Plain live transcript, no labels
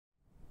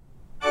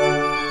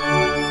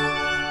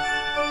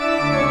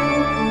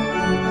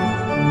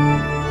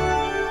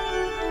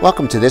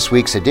Welcome to this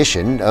week's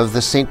edition of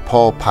the St.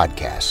 Paul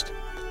Podcast.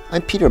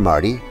 I'm Peter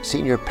Marty,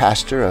 Senior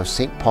Pastor of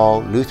St.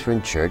 Paul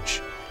Lutheran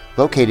Church,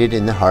 located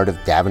in the heart of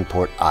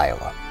Davenport,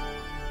 Iowa.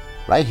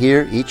 Right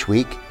here, each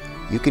week,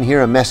 you can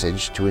hear a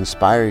message to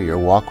inspire your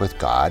walk with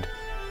God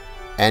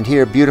and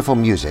hear beautiful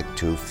music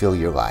to fill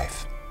your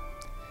life.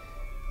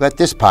 Let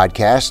this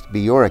podcast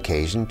be your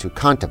occasion to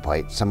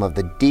contemplate some of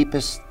the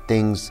deepest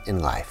things in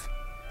life,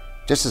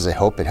 just as I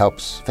hope it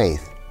helps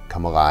faith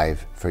come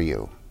alive for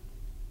you.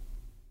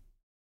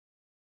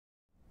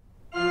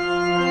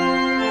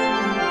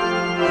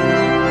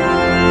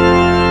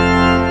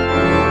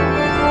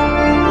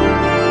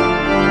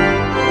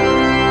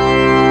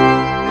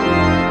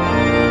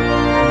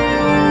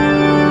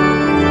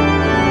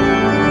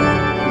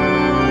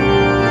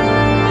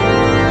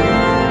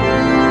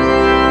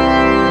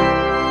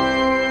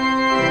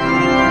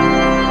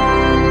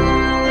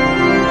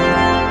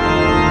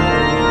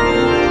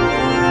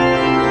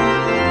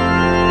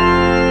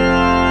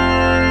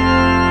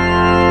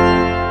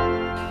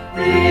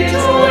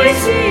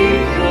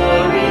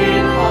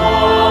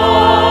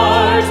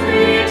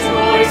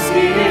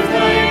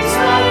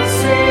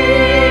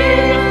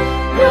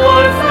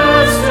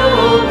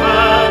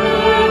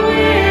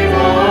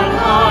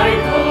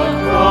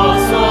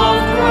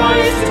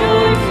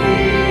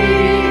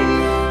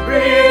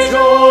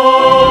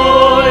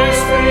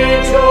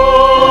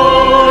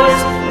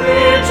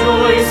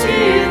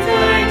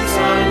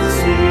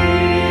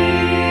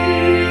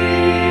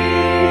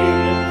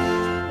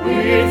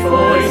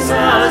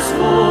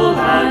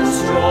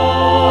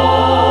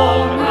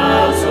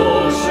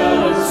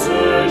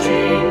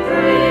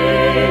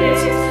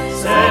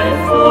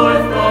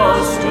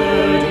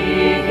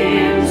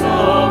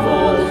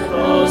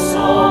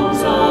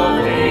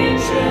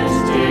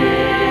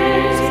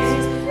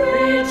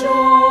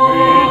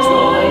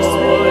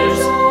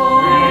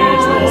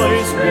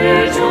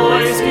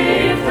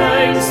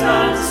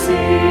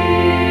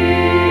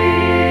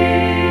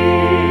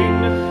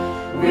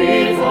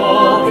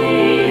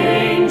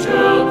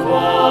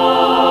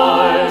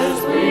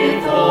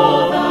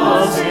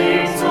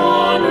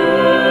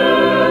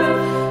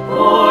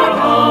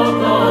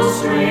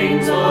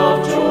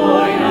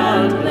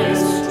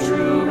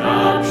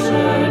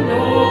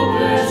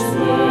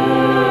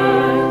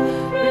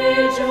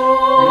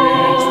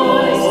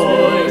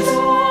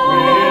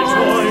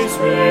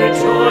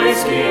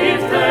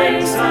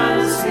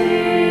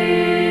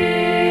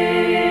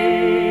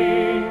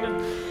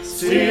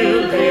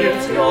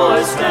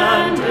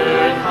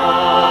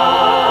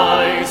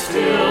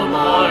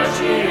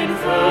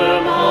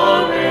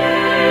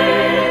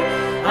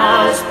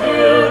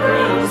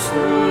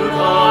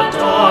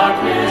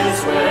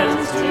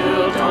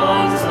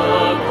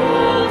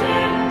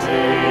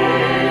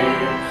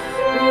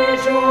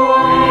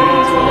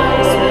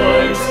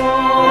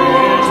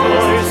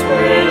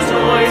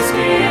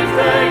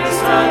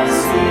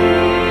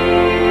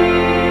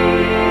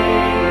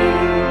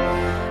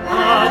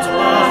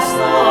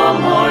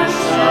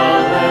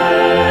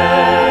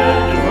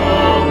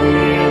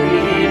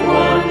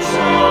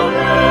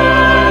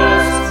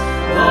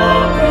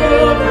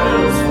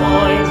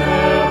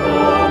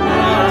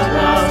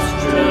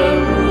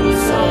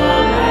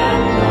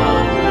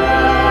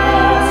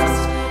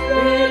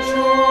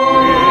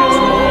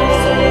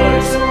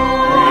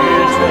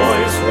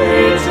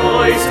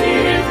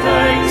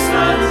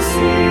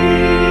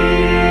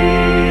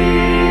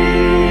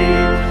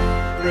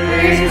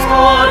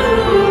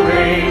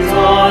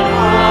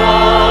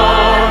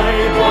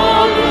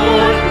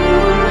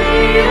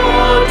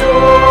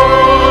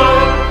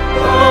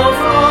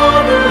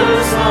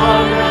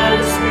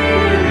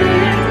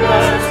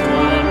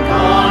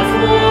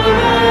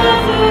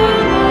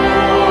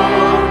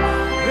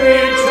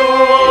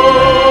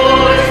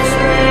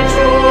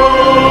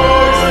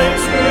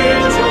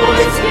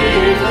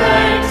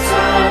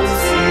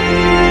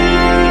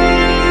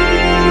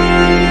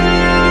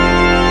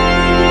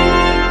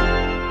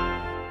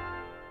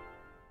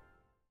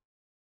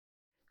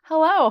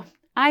 Hello,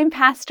 I'm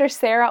Pastor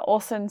Sara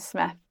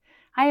Olson-Smith.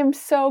 I am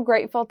so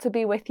grateful to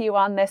be with you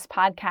on this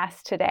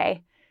podcast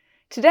today.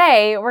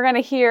 Today, we're going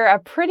to hear a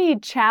pretty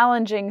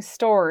challenging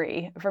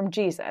story from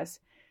Jesus.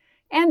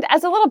 And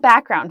as a little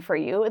background for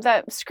you,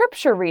 the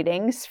scripture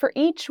readings for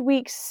each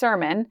week's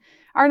sermon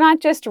are not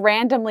just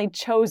randomly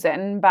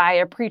chosen by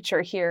a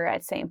preacher here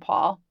at St.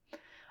 Paul.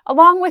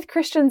 Along with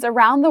Christians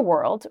around the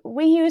world,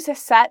 we use a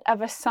set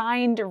of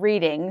assigned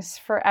readings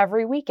for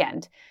every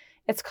weekend.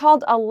 It's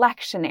called a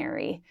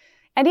lectionary.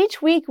 And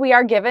each week we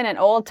are given an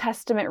Old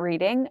Testament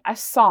reading, a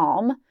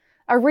psalm,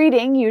 a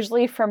reading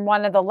usually from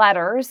one of the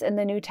letters in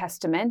the New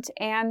Testament,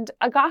 and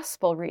a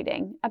gospel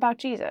reading about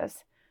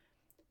Jesus.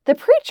 The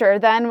preacher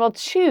then will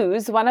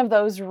choose one of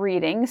those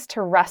readings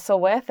to wrestle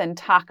with and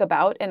talk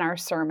about in our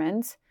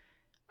sermons.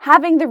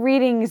 Having the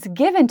readings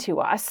given to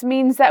us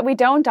means that we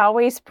don't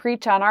always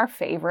preach on our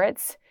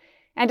favorites,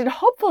 and it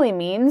hopefully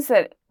means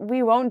that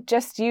we won't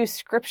just use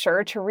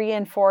scripture to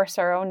reinforce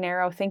our own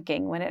narrow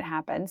thinking when it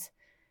happens.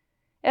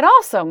 It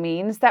also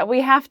means that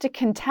we have to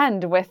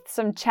contend with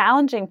some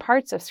challenging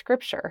parts of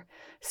Scripture,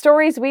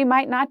 stories we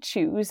might not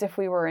choose if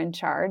we were in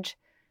charge.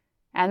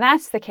 And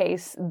that's the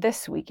case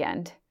this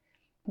weekend.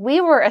 We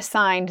were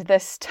assigned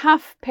this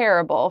tough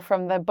parable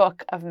from the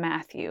book of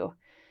Matthew.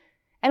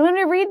 And when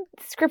we read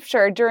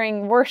Scripture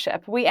during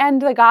worship, we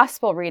end the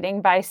gospel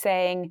reading by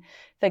saying,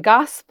 "The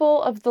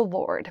gospel of the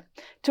Lord,"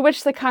 to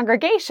which the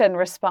congregation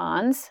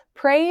responds,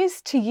 "Praise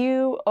to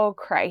you, O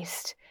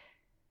Christ."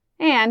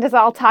 And as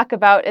I'll talk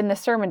about in the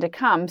sermon to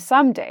come,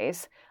 some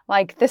days,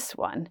 like this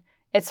one,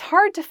 it's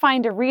hard to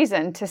find a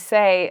reason to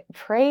say,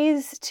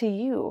 "Praise to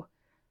you."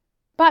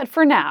 But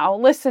for now,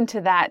 listen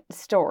to that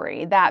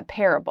story, that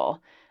parable,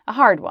 a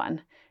hard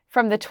one,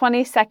 from the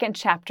 22nd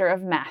chapter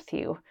of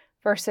Matthew,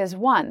 verses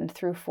 1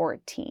 through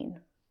 14.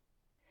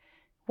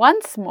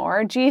 Once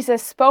more,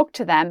 Jesus spoke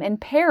to them in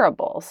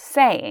parables,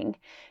 saying,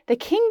 "The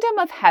kingdom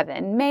of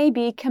heaven may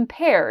be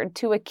compared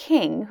to a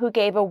king who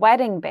gave a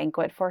wedding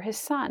banquet for his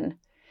son.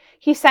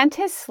 He sent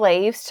his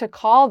slaves to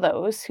call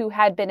those who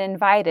had been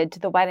invited to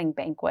the wedding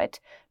banquet,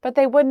 but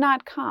they would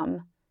not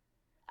come.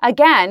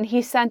 Again,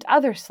 he sent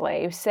other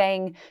slaves,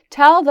 saying,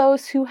 'Tell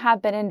those who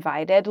have been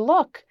invited,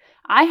 look,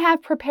 I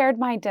have prepared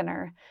my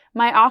dinner.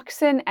 My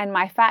oxen and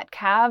my fat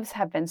calves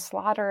have been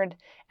slaughtered,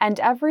 and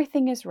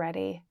everything is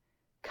ready.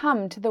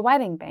 Come to the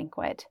wedding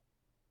banquet.'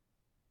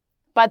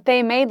 But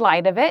they made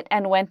light of it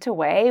and went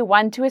away,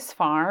 one to his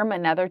farm,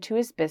 another to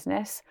his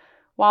business,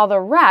 while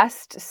the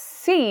rest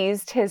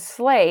seized his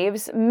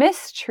slaves,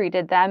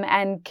 mistreated them,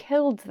 and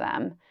killed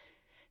them.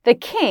 The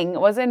king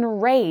was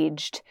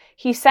enraged.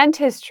 He sent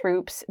his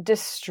troops,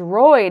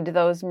 destroyed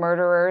those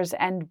murderers,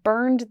 and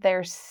burned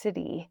their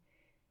city.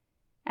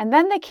 And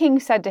then the king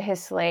said to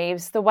his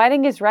slaves, 'The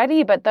wedding is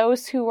ready, but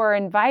those who were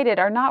invited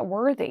are not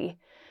worthy.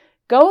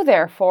 Go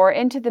therefore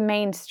into the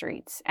main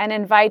streets and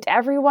invite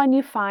everyone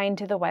you find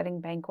to the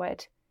wedding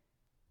banquet.'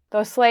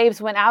 Those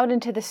slaves went out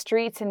into the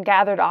streets and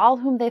gathered all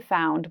whom they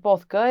found,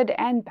 both good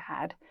and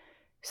bad.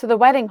 So the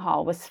wedding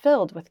hall was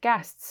filled with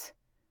guests.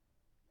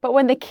 But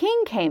when the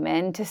king came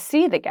in to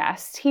see the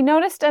guests, he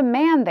noticed a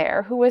man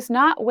there who was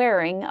not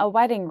wearing a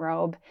wedding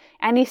robe,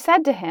 and he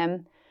said to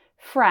him,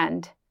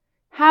 'Friend,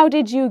 how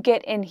did you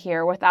get in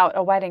here without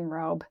a wedding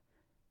robe?'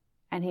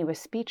 And he was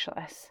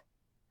speechless.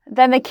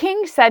 Then the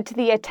king said to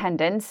the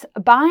attendants,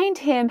 'Bind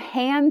him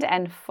hand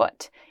and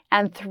foot,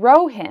 and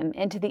throw him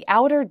into the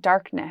outer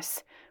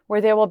darkness, where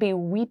there will be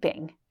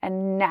weeping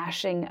and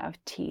gnashing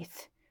of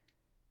teeth.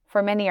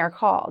 For many are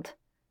called,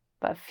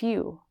 but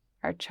few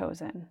are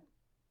chosen.'"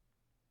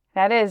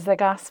 That is the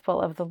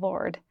gospel of the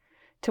Lord,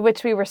 to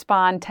which we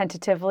respond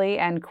tentatively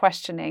and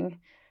questioning,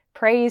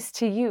 "Praise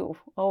to you,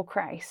 O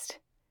Christ."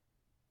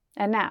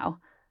 And now,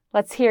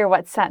 let's hear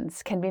what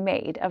sense can be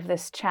made of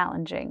this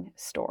challenging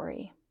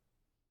story.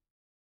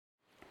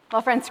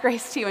 Well, friends,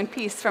 grace to you and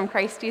peace from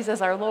Christ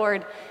Jesus our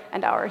Lord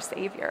and our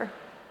Savior.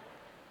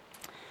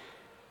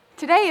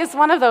 Today is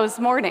one of those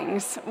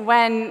mornings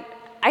when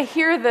I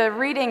hear the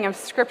reading of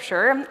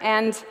Scripture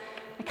and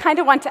I kind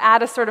of want to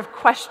add a sort of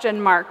question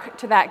mark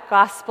to that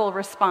gospel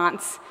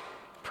response.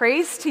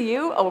 Praise to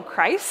you, O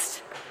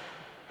Christ.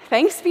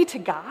 Thanks be to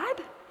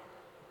God.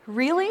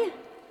 Really?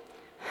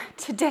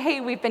 Today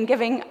we've been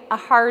giving a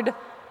hard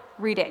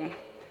reading,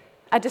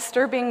 a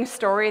disturbing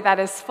story that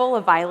is full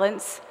of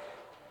violence.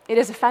 It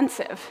is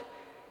offensive.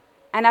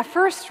 And at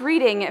first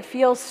reading, it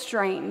feels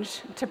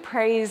strange to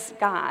praise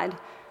God,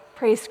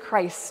 praise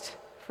Christ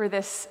for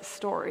this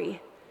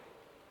story.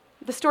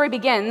 The story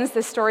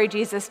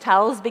Jesus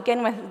tells,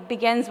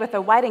 begins with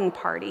a wedding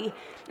party.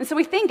 And so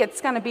we think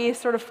it's going to be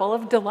sort of full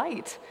of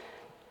delight.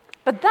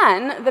 But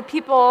then the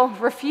people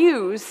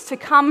refuse to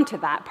come to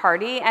that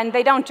party, and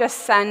they don't just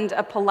send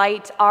a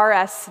polite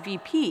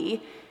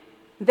RSVP,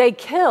 they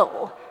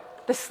kill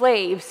the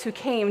slaves who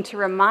came to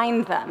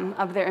remind them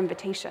of their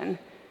invitation.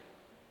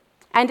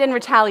 And in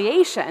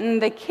retaliation,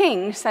 the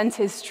king sends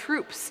his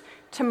troops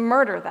to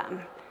murder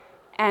them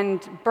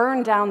and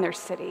burn down their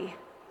city.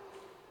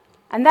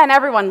 And then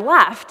everyone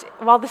left,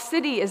 while the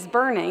city is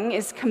burning,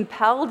 is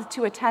compelled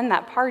to attend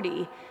that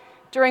party,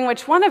 during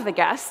which one of the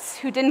guests,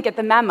 who didn't get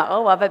the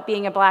memo of it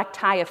being a black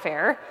tie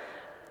affair,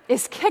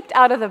 is kicked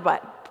out of the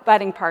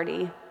wedding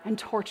party and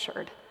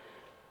tortured.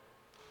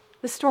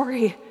 The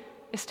story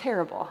is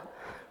terrible.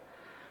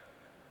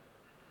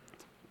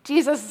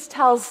 Jesus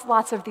tells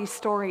lots of these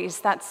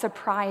stories that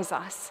surprise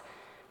us.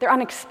 They're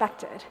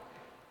unexpected.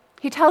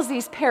 He tells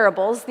these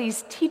parables,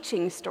 these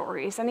teaching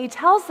stories, and he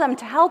tells them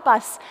to help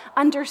us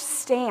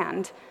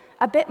understand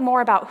a bit more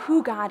about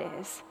who God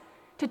is,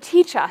 to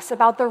teach us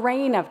about the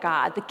reign of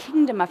God, the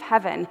kingdom of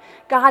heaven,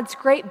 God's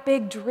great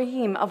big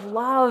dream of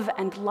love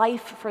and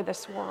life for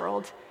this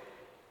world.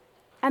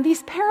 And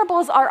these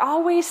parables are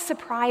always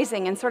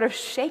surprising and sort of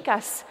shake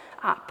us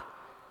up.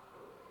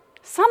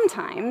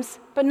 Sometimes,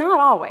 but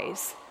not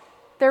always,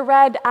 they're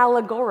read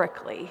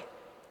allegorically,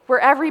 where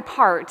every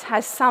part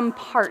has some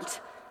part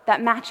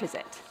that matches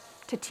it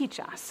to teach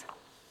us.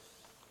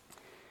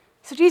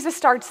 So Jesus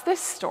starts this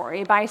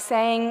story by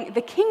saying,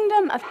 the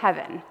kingdom of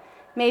heaven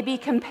may be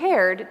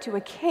compared to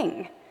a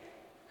king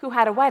who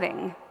had a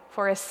wedding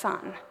for his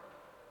son.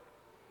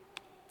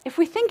 If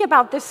we think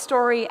about this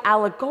story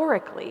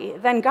allegorically,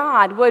 then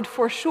God would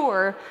for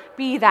sure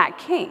be that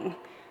king.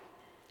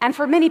 And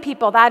for many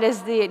people, that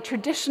is the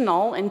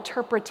traditional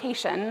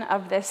interpretation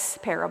of this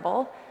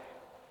parable.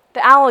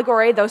 The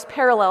allegory, those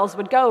parallels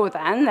would go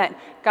then, that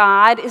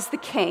God is the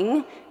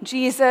king,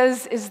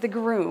 Jesus is the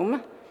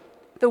groom.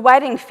 The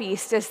wedding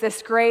feast is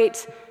this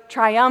great,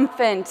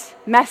 triumphant,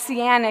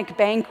 messianic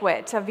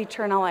banquet of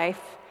eternal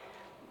life.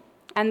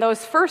 And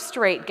those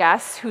first-rate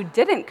guests who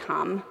didn't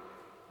come,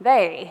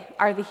 they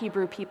are the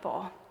Hebrew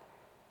people.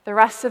 The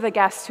rest of the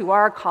guests who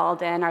are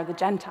called in are the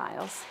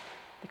Gentiles,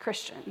 the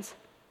Christians.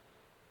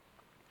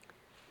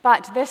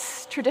 But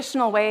this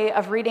traditional way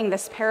of reading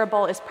this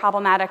parable is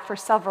problematic for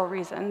several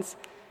reasons.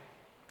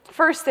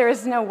 First, there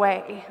is no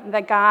way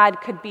that God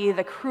could be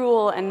the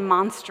cruel and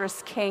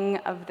monstrous king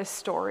of this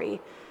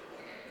story,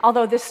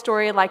 although this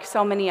story, like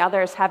so many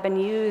others, have been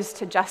used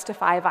to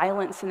justify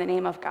violence in the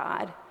name of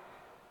God.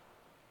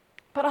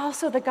 But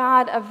also the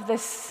God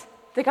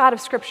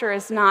of Scripture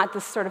is not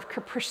this sort of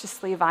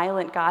capriciously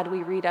violent God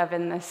we read of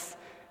in this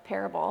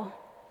parable.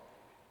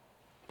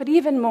 But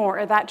even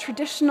more, that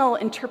traditional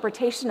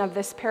interpretation of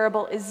this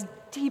parable is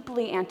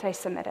deeply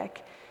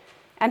anti-Semitic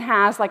and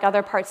has, like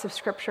other parts of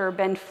Scripture,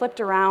 been flipped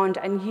around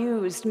and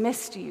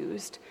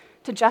misused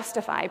to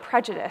justify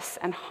prejudice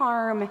and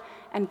harm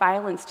and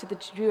violence to the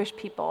Jewish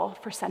people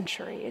for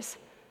centuries.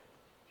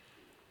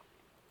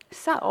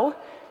 So,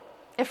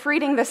 if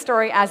reading this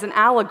story as an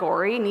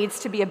allegory needs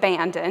to be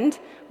abandoned,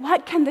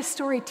 what can this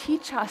story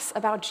teach us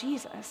about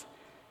Jesus?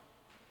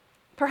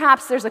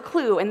 Perhaps there's a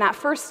clue in that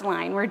first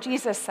line where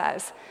Jesus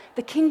says,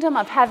 "The kingdom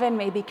of heaven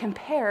may be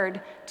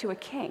compared to a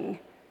king."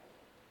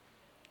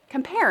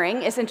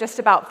 Comparing isn't just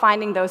about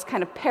finding those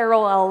kind of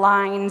parallel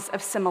lines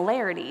of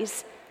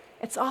similarities.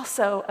 It's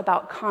also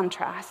about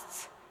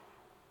contrasts.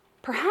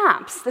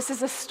 Perhaps this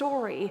is a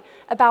story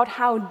about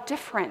how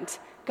different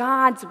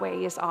God's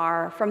ways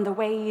are from the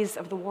ways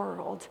of the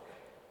world.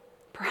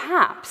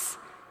 Perhaps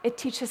it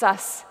teaches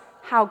us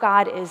how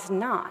God is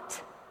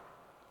not,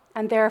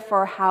 and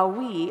therefore how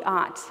we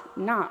ought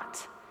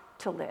not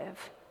to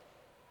live.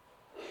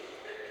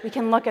 We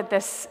can look at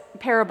this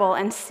parable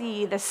and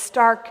see the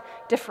stark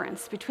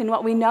difference between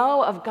what we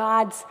know of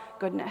God's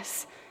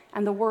goodness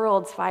and the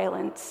world's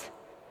violence.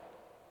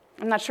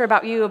 I'm not sure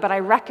about you, but I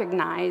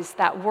recognize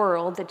that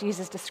world that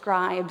Jesus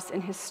describes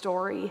in his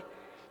story,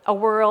 a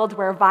world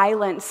where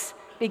violence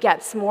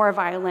begets more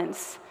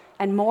violence,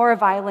 and more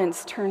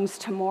violence turns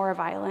to more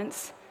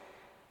violence,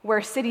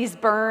 where cities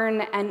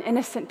burn and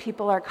innocent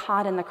people are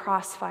caught in the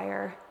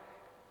crossfire.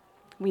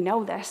 We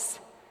know this.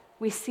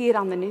 We see it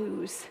on the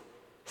news.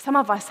 Some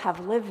of us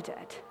have lived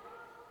it.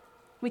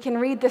 We can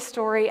read this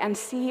story and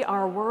see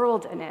our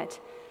world in it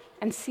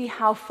and see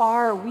how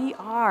far we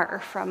are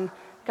from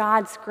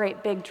God's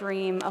great big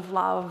dream of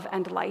love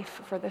and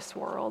life for this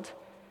world.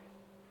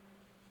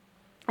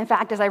 In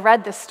fact, as I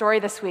read this story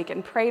this week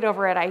and prayed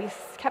over it, I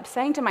kept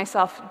saying to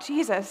myself,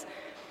 Jesus,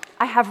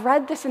 I have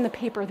read this in the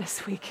paper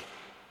this week.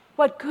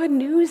 What good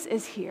news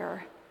is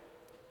here?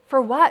 For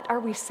what are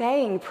we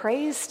saying?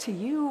 Praise to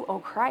you, O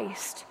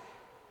Christ.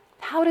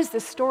 How does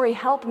this story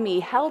help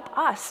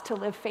us to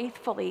live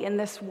faithfully in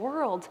this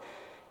world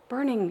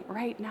burning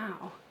right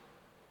now?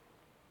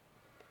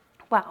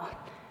 Well,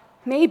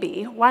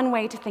 maybe one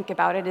way to think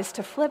about it is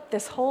to flip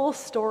this whole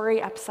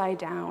story upside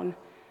down.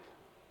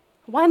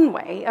 One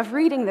way of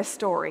reading this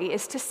story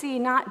is to see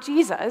not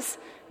Jesus,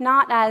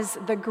 not as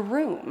the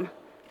groom,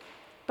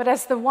 but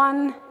as the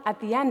one at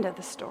the end of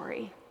the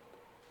story,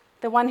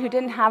 the one who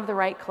didn't have the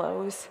right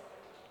clothes,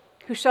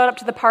 who showed up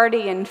to the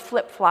party in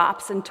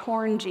flip-flops and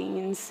torn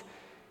jeans,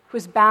 who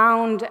was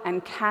bound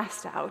and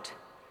cast out.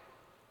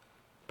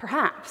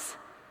 Perhaps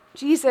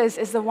Jesus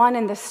is the one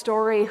in this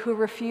story who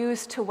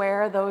refused to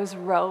wear those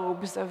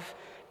robes of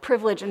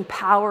privilege and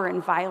power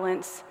and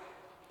violence,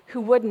 who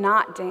would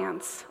not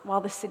dance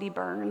while the city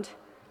burned,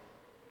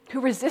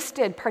 who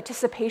resisted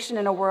participation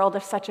in a world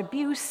of such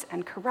abuse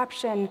and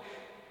corruption,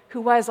 who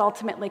was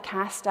ultimately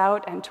cast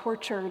out and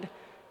tortured,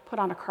 put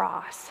on a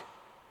cross.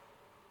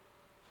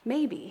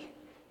 Maybe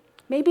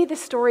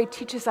this story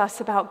teaches us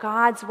about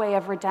God's way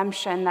of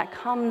redemption that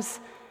comes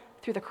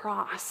through the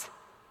cross,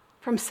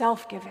 from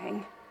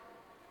self-giving.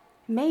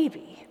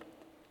 Maybe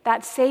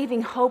that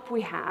saving hope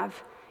we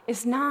have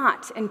is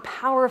not in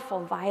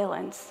powerful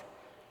violence,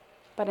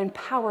 but in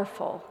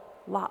powerful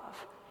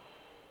love.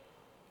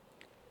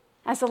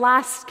 As the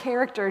last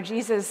character,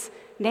 Jesus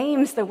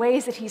names the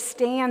ways that he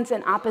stands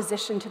in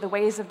opposition to the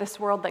ways of this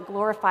world that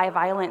glorify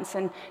violence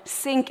and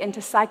sink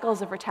into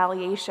cycles of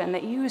retaliation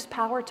that use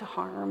power to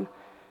harm.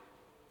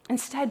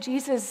 Instead,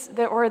 Jesus,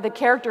 the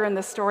character in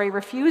this story,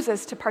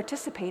 refuses to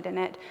participate in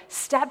it,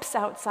 steps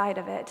outside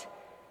of it.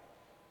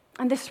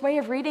 And this way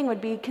of reading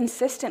would be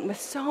consistent with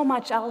so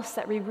much else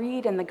that we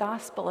read in the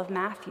Gospel of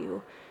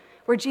Matthew,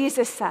 where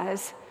Jesus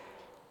says,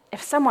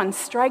 if someone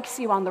strikes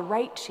you on the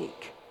right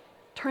cheek,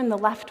 turn the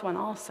left one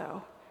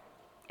also.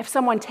 If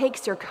someone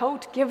takes your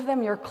coat, give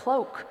them your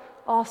cloak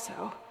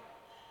also.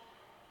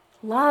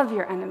 Love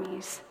your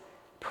enemies.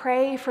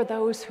 Pray for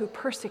those who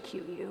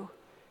persecute you.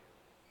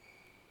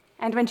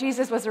 And when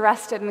Jesus was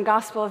arrested in the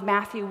Gospel of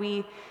Matthew,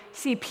 we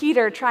see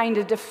Peter trying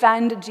to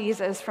defend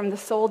Jesus from the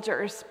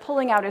soldiers,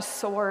 pulling out his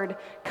sword,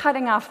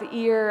 cutting off the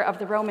ear of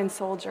the Roman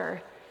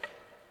soldier.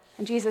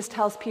 And Jesus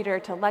tells Peter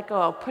to let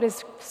go, put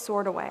his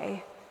sword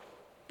away,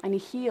 and he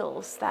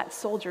heals that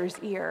soldier's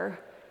ear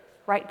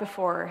right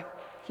before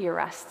he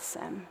arrests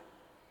him.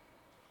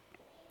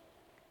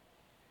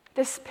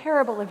 This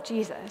parable of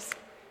Jesus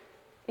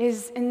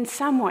is in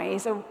some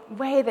ways a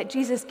way that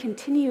Jesus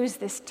continues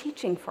this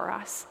teaching for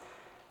us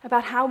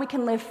about how we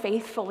can live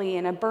faithfully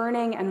in a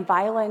burning and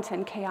violent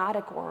and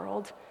chaotic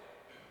world.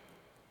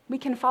 We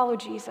can follow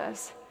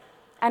Jesus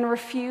and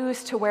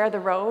refuse to wear the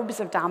robes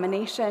of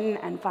domination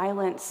and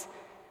violence,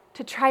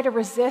 to try to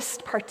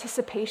resist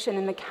participation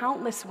in the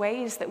countless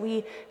ways that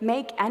we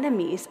make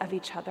enemies of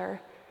each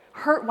other,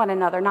 hurt one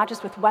another, not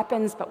just with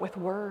weapons, but with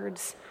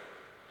words,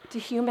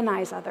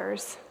 dehumanize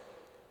others,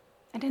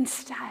 and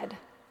instead,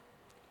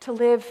 to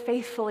live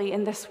faithfully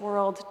in this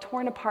world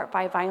torn apart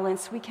by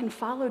violence. We can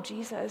follow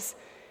Jesus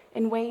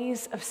in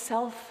ways of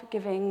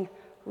self-giving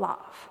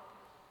love.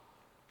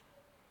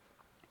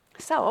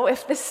 So,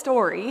 if this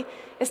story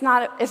is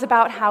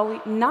about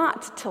how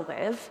not to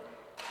live,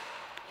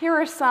 here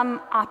are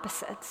some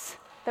opposites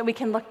that we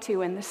can look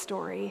to in this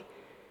story,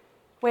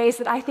 ways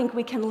that I think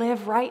we can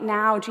live right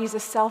now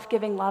Jesus'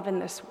 self-giving love in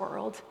this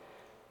world.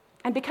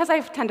 And because I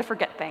tend to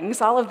forget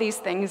things, all of these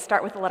things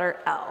start with the letter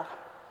L.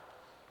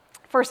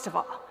 First of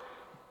all,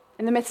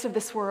 in the midst of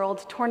this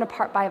world, torn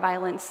apart by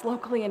violence,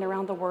 locally and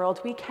around the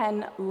world, we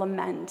can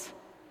lament.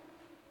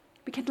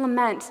 We can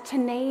lament to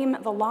name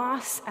the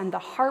loss and the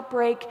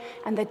heartbreak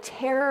and the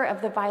terror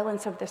of the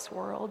violence of this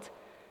world.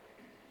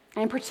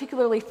 I'm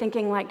particularly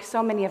thinking, like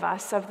so many of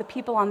us, of the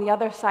people on the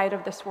other side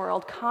of this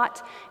world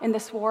caught in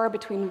this war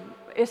between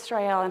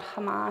Israel and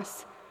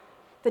Hamas,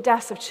 the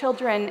deaths of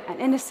children and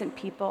innocent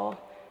people,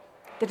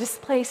 the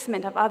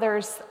displacement of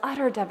others,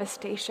 utter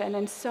devastation,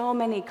 and so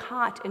many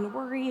caught in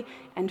worry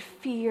and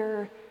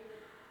fear.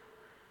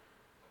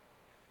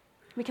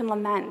 We can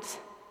lament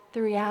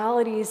the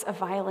realities of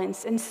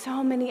violence in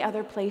so many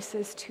other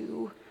places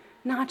too,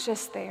 not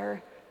just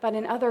there, but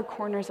in other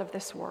corners of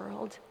this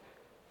world.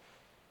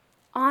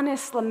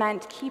 Honest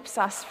lament keeps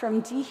us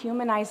from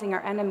dehumanizing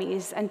our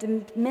enemies and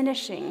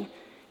diminishing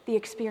the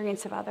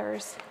experience of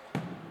others.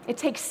 It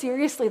takes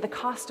seriously the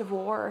cost of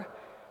war,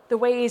 the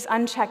ways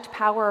unchecked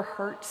power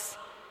hurts,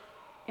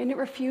 and it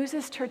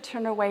refuses to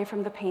turn away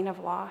from the pain of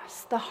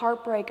loss, the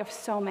heartbreak of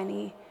so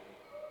many.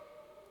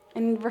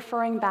 And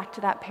referring back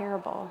to that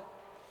parable,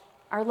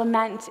 our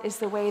lament is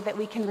the way that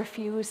we can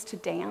refuse to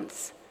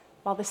dance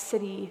while the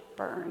city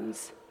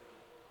burns.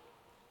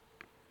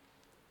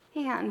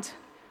 And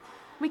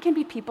we can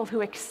be people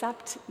who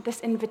accept this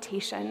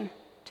invitation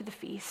to the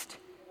feast,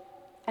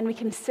 and we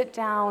can sit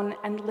down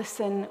and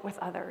listen with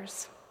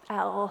others.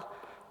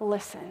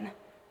 Listen.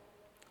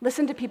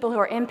 Listen to people who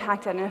are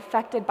impacted and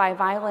affected by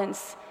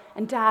violence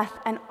and death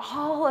and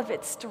all of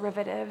its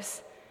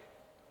derivatives.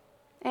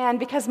 And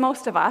because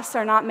most of us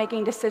are not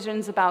making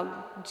decisions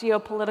about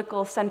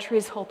geopolitical,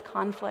 centuries-old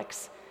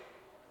conflicts,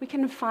 we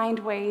can find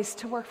ways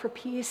to work for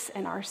peace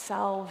in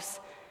ourselves,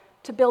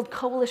 to build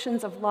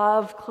coalitions of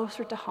love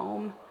closer to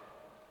home.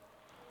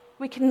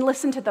 We can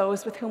listen to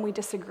those with whom we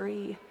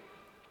disagree,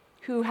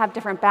 who have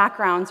different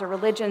backgrounds or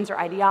religions or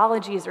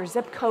ideologies or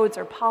zip codes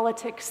or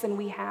politics than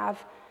we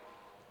have.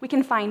 We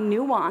can find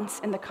nuance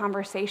in the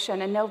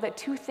conversation and know that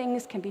two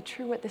things can be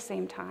true at the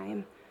same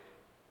time.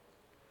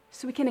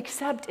 So we can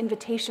accept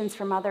invitations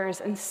from others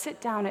and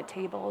sit down at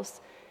tables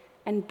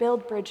and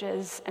build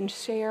bridges and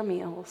share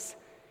meals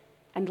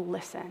and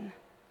listen.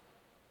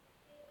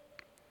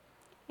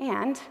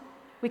 And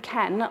we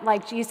can,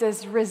 like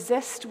Jesus,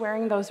 resist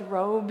wearing those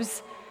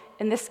robes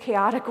in this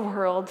chaotic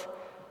world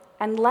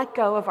and let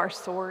go of our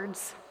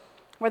swords,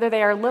 whether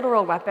they are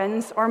literal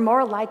weapons or,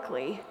 more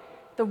likely,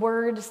 the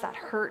words that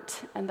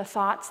hurt and the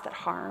thoughts that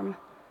harm.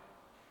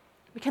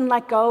 We can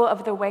let go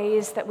of the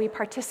ways that we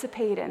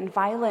participate in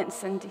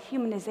violence and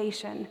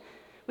dehumanization.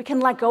 We can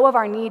let go of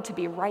our need to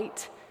be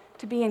right,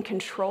 to be in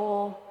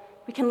control.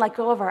 We can let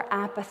go of our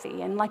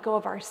apathy and let go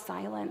of our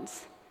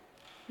silence.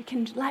 We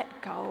can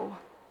let go.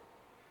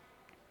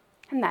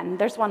 And then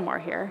there's one more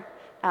here.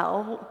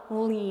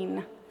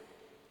 Lean.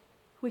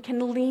 We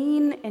can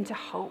lean into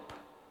hope.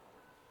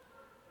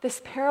 This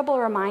parable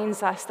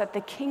reminds us that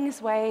the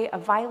king's way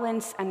of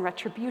violence and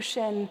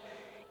retribution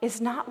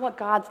is not what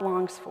God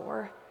longs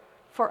for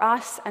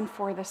us and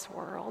for this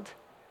world.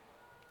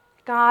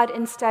 God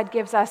instead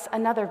gives us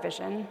another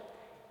vision,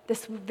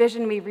 this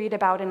vision we read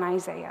about in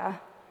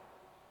Isaiah,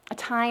 a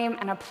time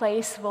and a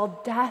place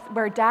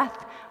where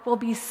death will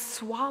be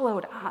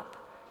swallowed up,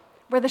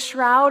 where the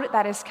shroud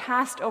that is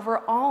cast over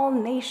all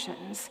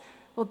nations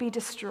will be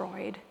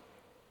destroyed,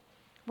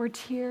 where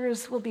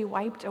tears will be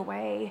wiped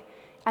away,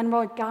 and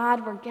where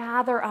God will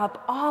gather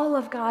up all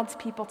of God's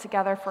people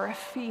together for a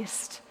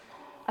feast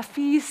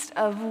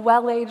of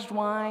well-aged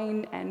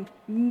wine and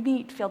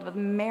meat filled with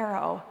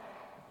marrow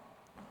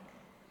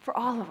for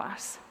all of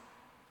us.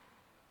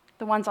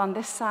 the ones on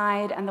this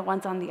side and the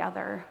ones on the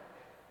other,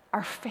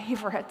 our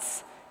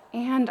favorites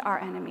and our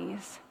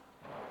enemies,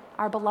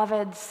 our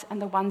beloveds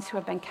and the ones who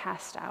have been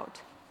cast out,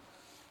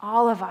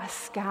 all of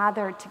us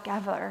gathered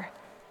together.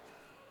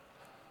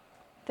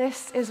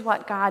 This is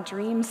what God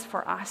dreams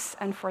for us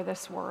and for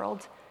this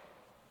world.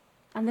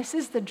 And this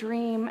is the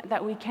dream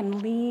that we can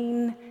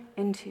lean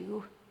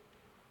into.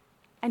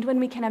 And when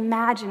we can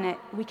imagine it,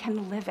 we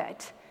can live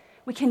it.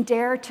 We can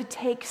dare to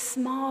take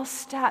small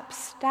steps,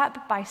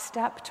 step by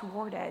step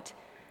toward it.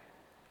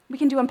 We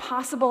can do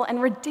impossible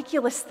and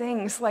ridiculous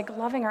things like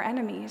loving our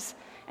enemies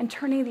and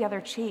turning the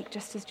other cheek,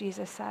 just as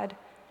Jesus said,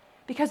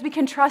 because we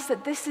can trust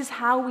that this is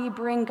how we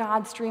bring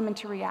God's dream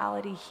into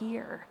reality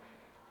here.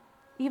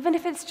 Even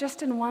if it's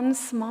just in one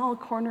small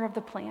corner of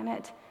the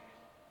planet,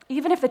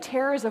 even if the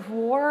terrors of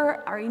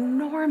war are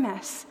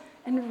enormous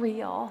and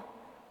real,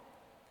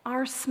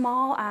 our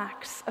small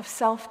acts of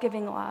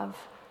self-giving love,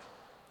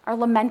 our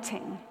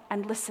lamenting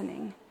and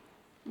listening,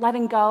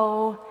 letting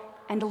go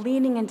and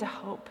leaning into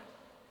hope,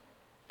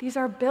 these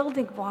are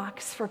building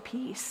blocks for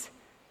peace,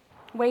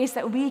 ways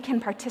that we can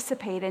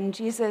participate in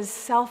Jesus'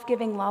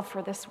 self-giving love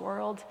for this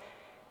world,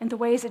 and the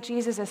ways that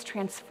Jesus is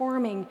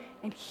transforming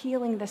and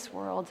healing this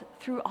world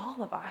through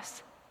all of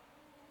us.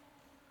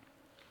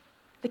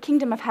 The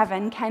kingdom of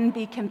heaven can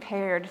be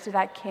compared to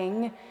that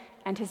king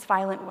and his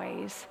violent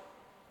ways.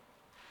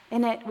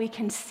 In it, we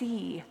can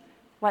see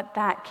what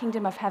that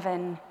kingdom of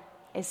heaven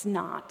is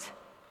not.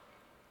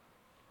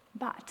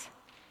 But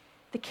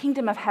the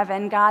kingdom of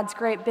heaven, God's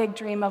great big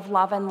dream of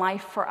love and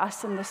life for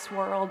us in this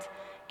world,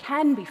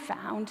 can be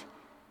found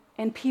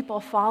in people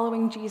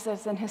following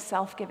Jesus in his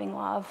self-giving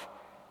love.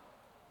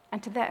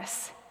 And to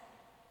this,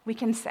 we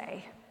can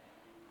say,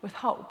 with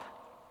hope,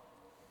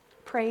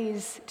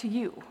 praise to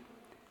you,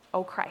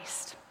 O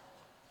Christ.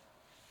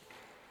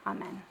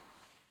 Amen.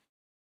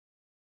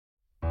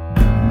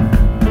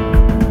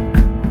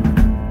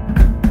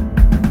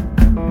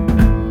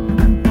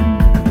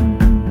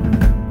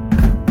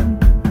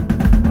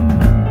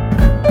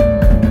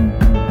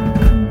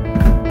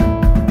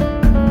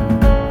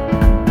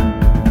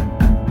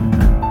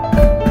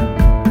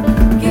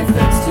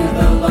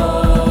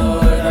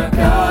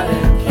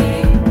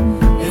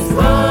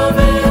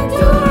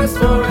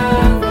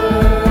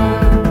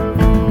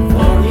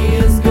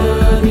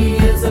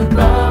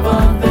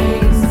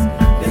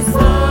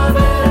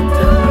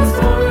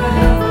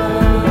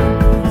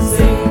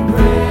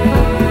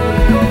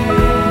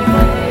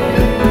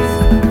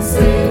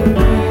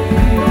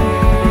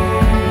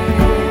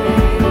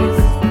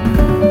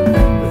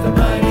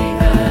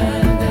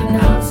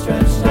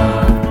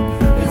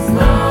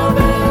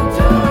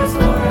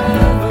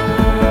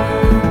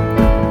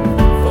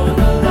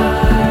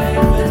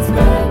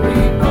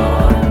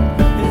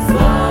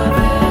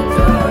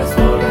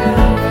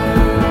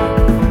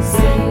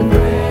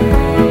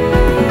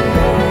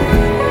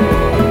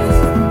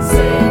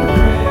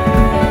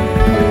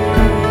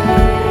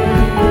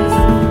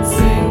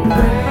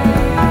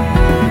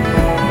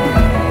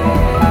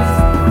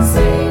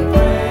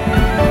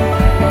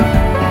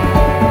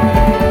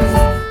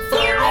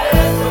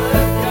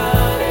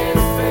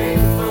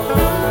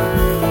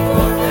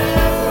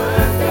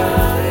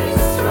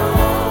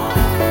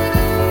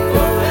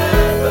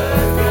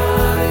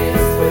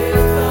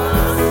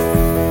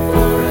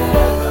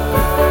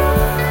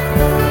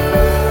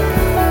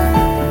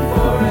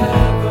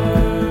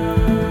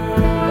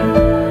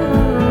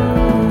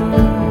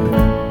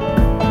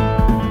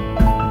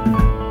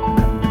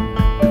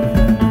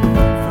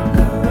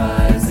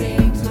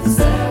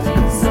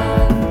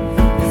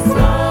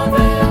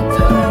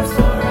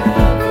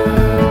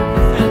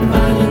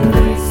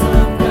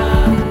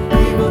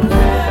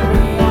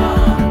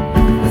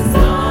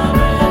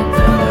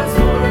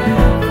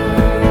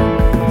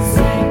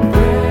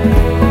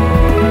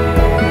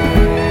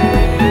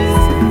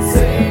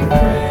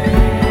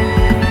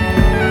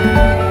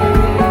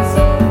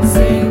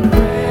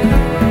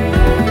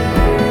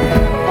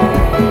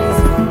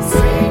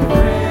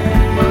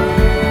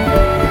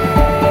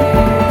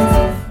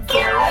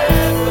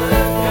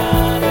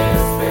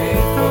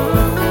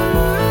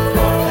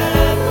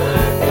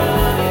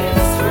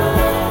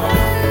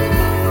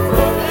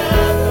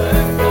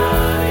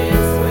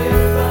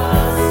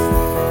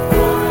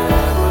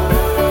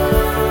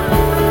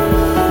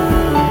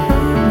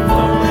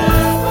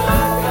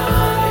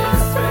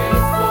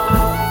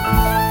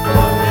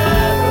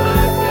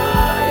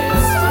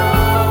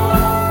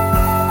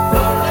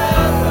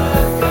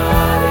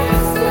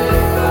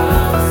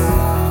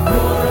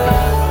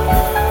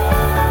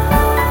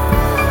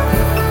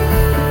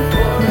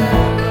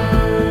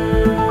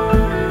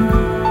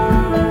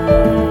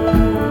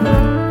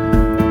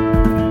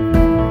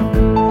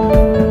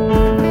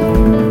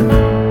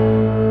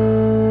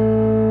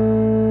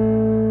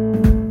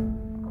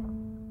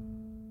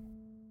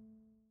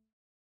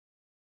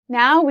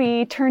 Now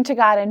we turn to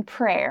God in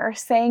prayer,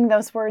 saying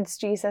those words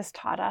Jesus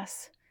taught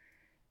us.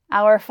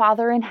 Our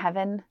Father in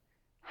heaven,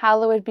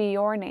 hallowed be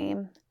your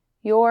name.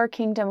 Your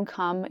kingdom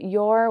come,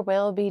 your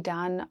will be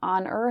done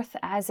on earth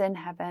as in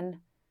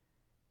heaven.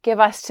 Give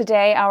us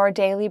today our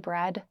daily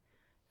bread.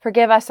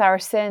 Forgive us our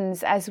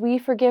sins as we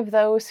forgive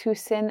those who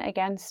sin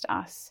against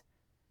us.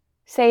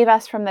 Save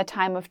us from the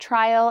time of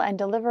trial and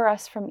deliver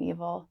us from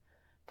evil.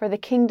 For the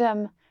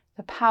kingdom,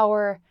 the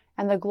power,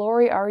 and the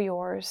glory are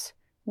yours,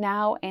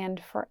 now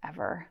and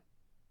forever.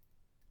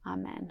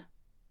 Amen.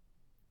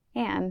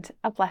 And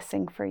a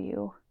blessing for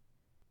you.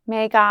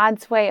 May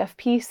God's way of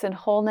peace and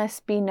wholeness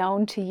be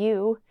known to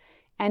you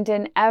and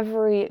in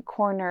every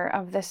corner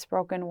of this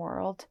broken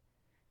world.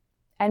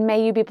 And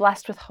may you be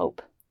blessed with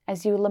hope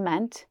as you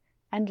lament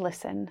and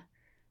listen,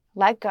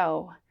 let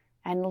go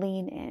and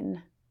lean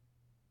in.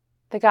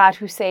 The God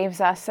who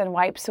saves us and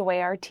wipes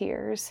away our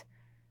tears,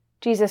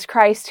 Jesus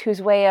Christ,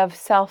 whose way of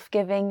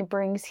self-giving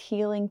brings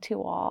healing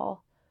to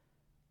all,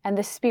 and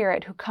the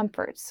Spirit who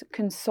comforts,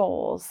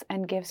 consoles,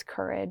 and gives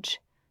courage,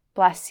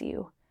 bless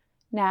you,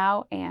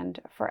 now and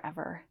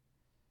forever.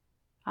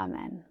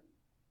 Amen.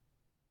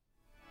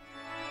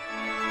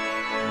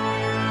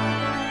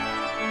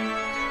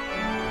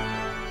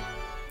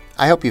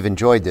 I hope you've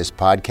enjoyed this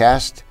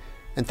podcast,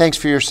 and thanks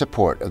for your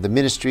support of the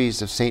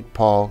ministries of St.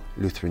 Paul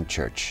Lutheran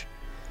Church.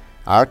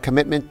 Our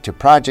commitment to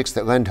projects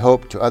that lend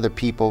hope to other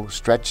people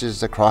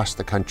stretches across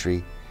the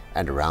country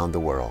and around the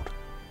world.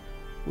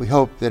 We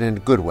hope that in a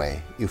good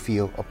way you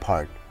feel a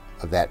part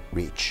of that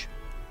reach.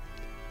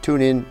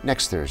 Tune in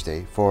next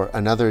Thursday for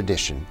another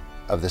edition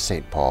of the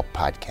St. Paul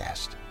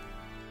Podcast.